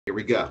Here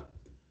we go.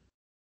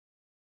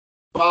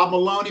 Bob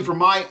Maloney from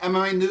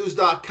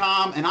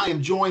MyMMAnews.com, and I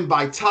am joined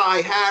by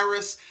Ty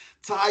Harris.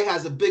 Ty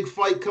has a big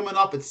fight coming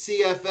up at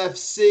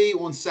CFFC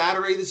on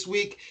Saturday this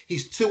week.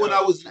 He's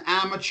 2-0 as an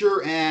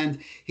amateur, and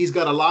he's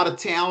got a lot of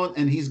talent,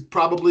 and he's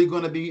probably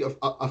going to be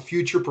a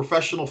future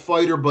professional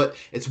fighter, but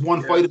it's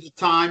one fight at a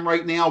time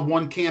right now,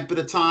 one camp at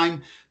a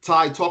time.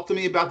 Ty, talk to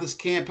me about this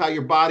camp, how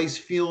your body's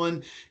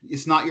feeling.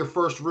 It's not your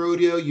first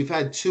rodeo. You've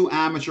had 2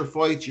 amateur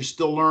fights. You're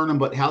still learning,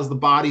 but how's the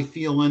body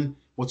feeling?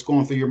 What's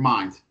going through your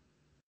mind?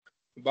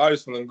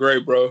 Body's feeling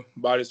great, bro.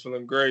 Body's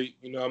feeling great.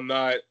 I'm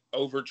not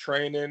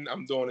overtraining.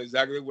 I'm doing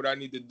exactly what I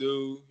need to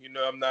do.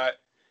 I'm not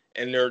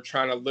in there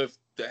trying to lift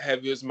the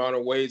heaviest amount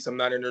of weights. I'm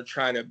not in there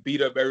trying to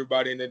beat up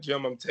everybody in the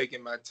gym. I'm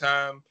taking my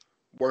time,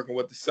 working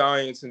with the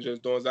science, and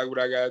just doing exactly what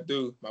I got to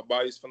do. My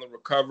body's feeling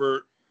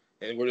recovered,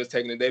 and we're just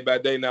taking it day by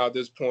day now at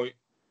this point.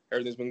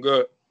 Everything's been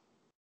good.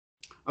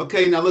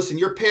 Okay, now listen,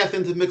 your path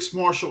into mixed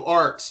martial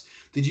arts,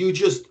 did you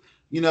just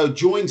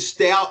join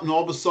Stout and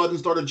all of a sudden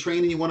started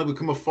training? You want to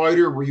become a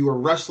fighter? Were you a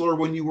wrestler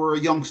when you were a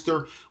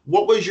youngster?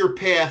 What was your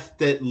path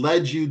that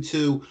led you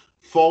to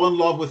fall in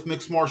love with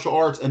mixed martial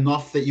arts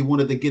enough that you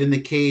wanted to get in the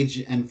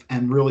cage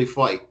and really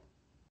fight?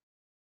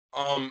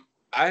 I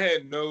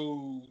had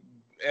no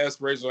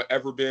aspirations of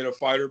ever being a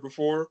fighter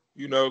before.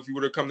 If you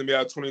would have come to me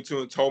at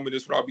 22 and told me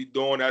this what I'll be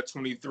doing at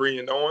 23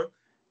 and on,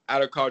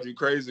 I'd have called you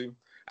crazy.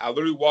 I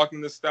literally walked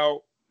in the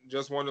Stout,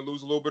 just wanted to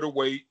lose a little bit of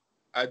weight.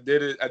 I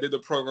did it. I did the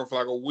program for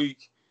like a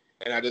week,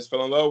 and I just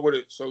fell in love with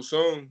it so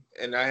soon.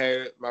 And I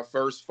had my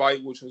first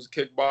fight, which was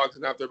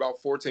kickboxing, after about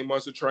 14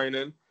 months of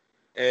training.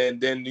 And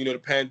then, the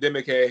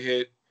pandemic had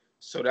hit,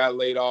 so that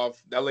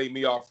laid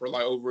me off for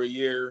like over a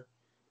year.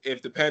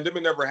 If the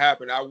pandemic never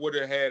happened, I would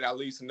have had at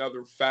least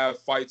another 5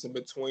 fights in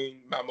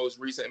between my most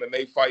recent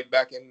MMA fight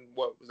back in,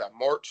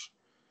 March?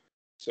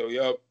 So,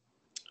 yep.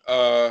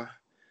 I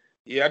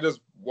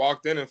just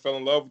walked in and fell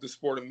in love with the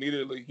sport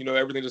immediately.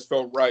 Everything just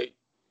felt right.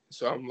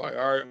 So I'm like,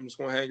 all right, I'm just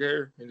going to hang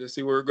here and just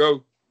see where it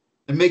goes.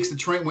 It makes the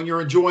train, when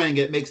you're enjoying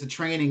it, makes the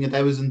training and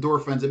those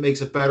endorphins, it makes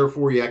it better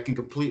for you. I can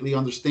completely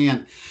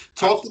understand.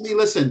 Talk to me.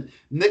 Listen,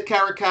 Nick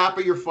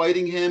Caracappa, you're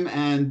fighting him,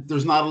 and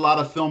there's not a lot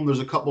of film. There's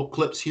a couple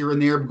clips here and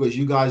there because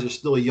you guys are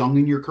still young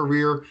in your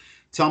career.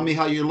 Tell me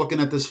how you're looking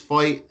at this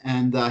fight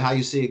and how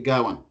you see it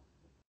going.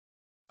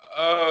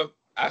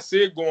 I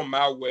see it going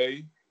my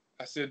way.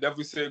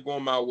 Definitely see it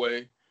going my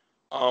way.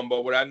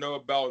 But what I know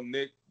about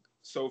Nick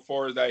so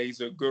far is that he's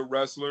a good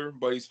wrestler,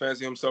 but he's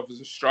fancying himself as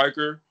a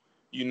striker,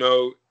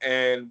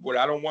 and what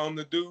I don't want him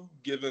to do,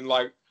 given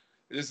like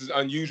this is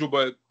unusual,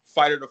 but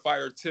fighter to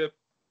fighter tip,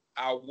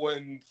 I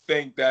wouldn't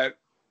think that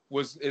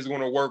is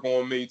going to work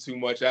on me too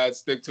much. I'd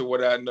stick to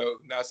what I know.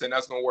 Not saying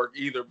that's going to work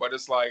either, but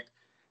it's like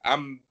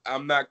I'm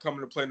not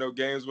coming to play no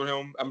games with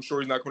him. I'm sure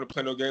he's not going to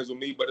play no games with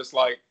me, but it's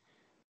like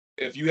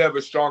if you have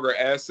a stronger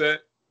asset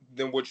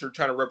than what you're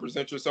trying to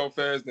represent yourself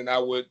as, then I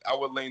would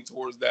lean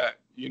towards that,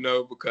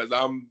 because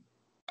I'm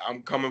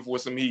coming for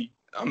some heat.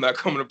 I'm not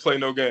coming to play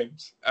no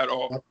games at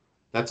all.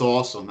 That's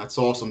awesome. That's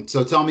awesome.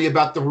 So tell me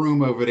about the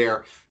room over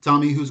there. Tell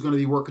me who's going to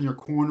be working your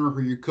corner,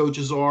 who your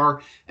coaches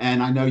are.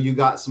 And I know you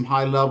got some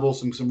high level,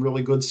 some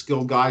really good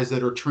skilled guys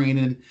that are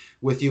training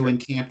with you in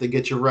camp to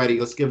get you ready.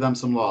 Let's give them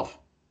some love.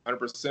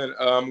 100%.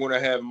 I'm going to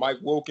have Mike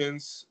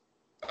Wilkins,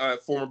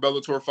 former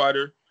Bellator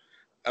fighter.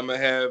 I'm going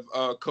to have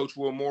Coach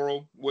Will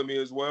Morrill with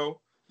me as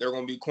well. They're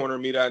going to be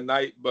cornering me that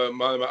night. But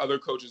my other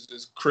coaches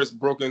is Chris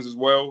Brookins as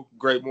well,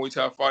 great Muay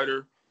Thai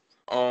fighter.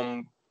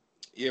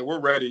 We're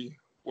ready.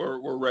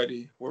 We're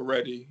ready. We're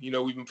ready.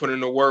 We've been putting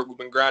in the work. We've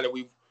been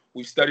grinding.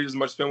 We've studied as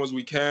much film as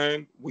we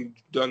can. We've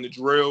done the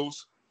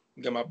drills.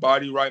 Got my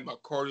body right. My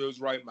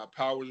cardio's right. My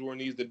power's where it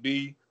needs to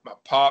be. My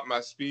pop, my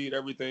speed,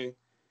 everything's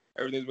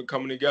been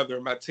coming together.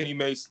 My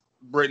teammates,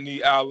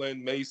 Brittany,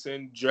 Allen,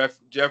 Mason,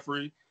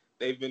 Jeffrey,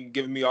 they've been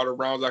giving me all the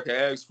rounds I can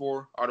ask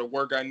for, all the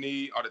work I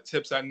need, all the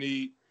tips I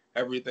need,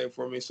 everything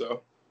for me.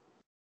 So,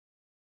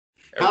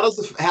 how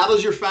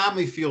does your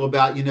family feel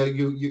about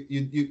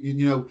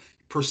you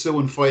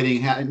pursuing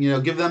fighting?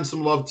 Give them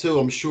some love too.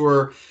 I'm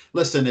sure.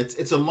 Listen,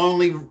 it's a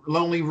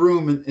lonely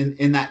room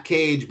in that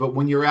cage, but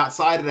when you're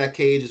outside of that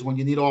cage is when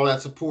you need all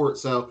that support.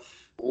 So,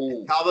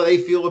 how do they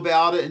feel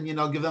about it?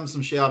 And give them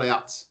some shout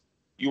outs.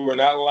 You were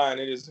not lying.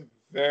 It is a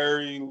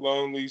very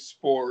lonely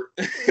sport.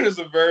 It is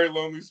a very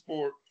lonely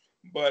sport.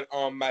 But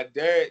my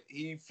dad,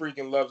 he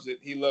freaking loves it.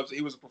 He loves it.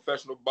 He was a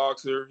professional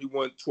boxer. He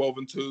went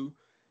 12-2.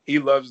 He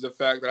loves the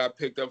fact that I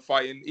picked up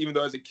fighting. Even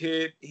though as a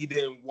kid, he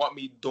didn't want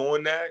me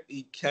doing that.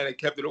 He kind of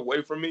kept it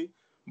away from me.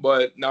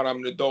 But now that I'm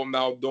an adult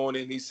now doing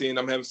it, and he's seeing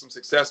I'm having some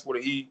success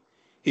with it,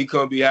 he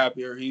couldn't be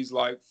happier. He's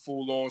like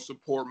full on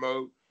support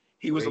mode.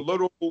 He was a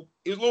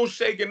little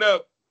shaken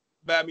up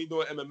by me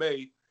doing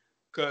MMA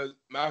because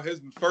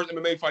his first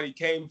MMA fight he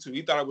came to,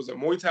 he thought it was a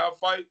Muay Thai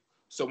fight.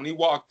 So when he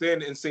walked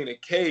in and seen a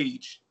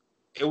cage,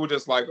 it was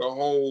just like a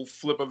whole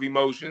flip of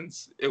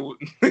emotions. It would,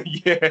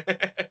 yeah.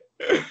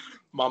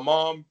 My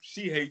mom,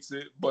 she hates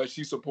it, but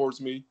she supports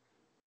me.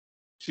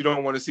 She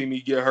don't want to see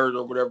me get hurt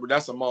or whatever.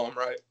 That's a mom,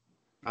 right?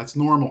 That's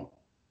normal.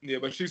 Yeah,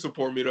 but she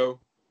support me though.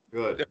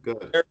 Good,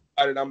 good.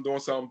 Everybody, I'm doing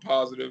something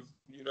positive.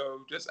 You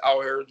know, just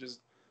out here,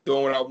 just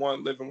doing what I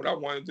want, living what I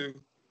want to do.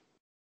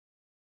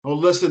 Well,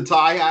 listen,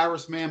 Ty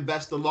Harris, man,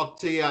 best of luck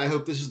to you. I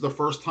hope this is the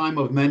first time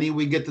of many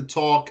we get to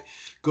talk.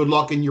 Good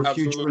luck in your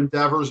future Absolutely.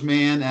 endeavors,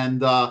 man.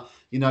 And,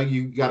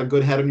 you got a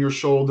good head on your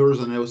shoulders,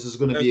 and this is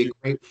going to Thank be a you.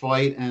 great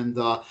fight. And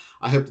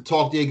I hope to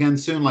talk to you again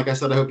soon. Like I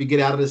said, I hope you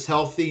get out of this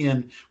healthy,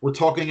 and we're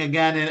talking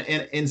again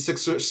in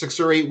 6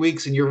 or 8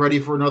 weeks, and you're ready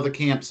for another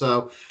camp.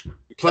 So,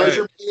 Hey,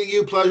 pleasure meeting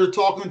you. Pleasure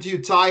talking to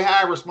you, Ty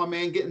Harris, my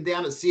man, getting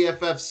down at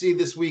CFFC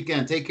this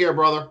weekend. Take care,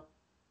 brother.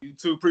 you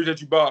too. Appreciate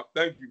you, Bob.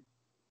 Thank you.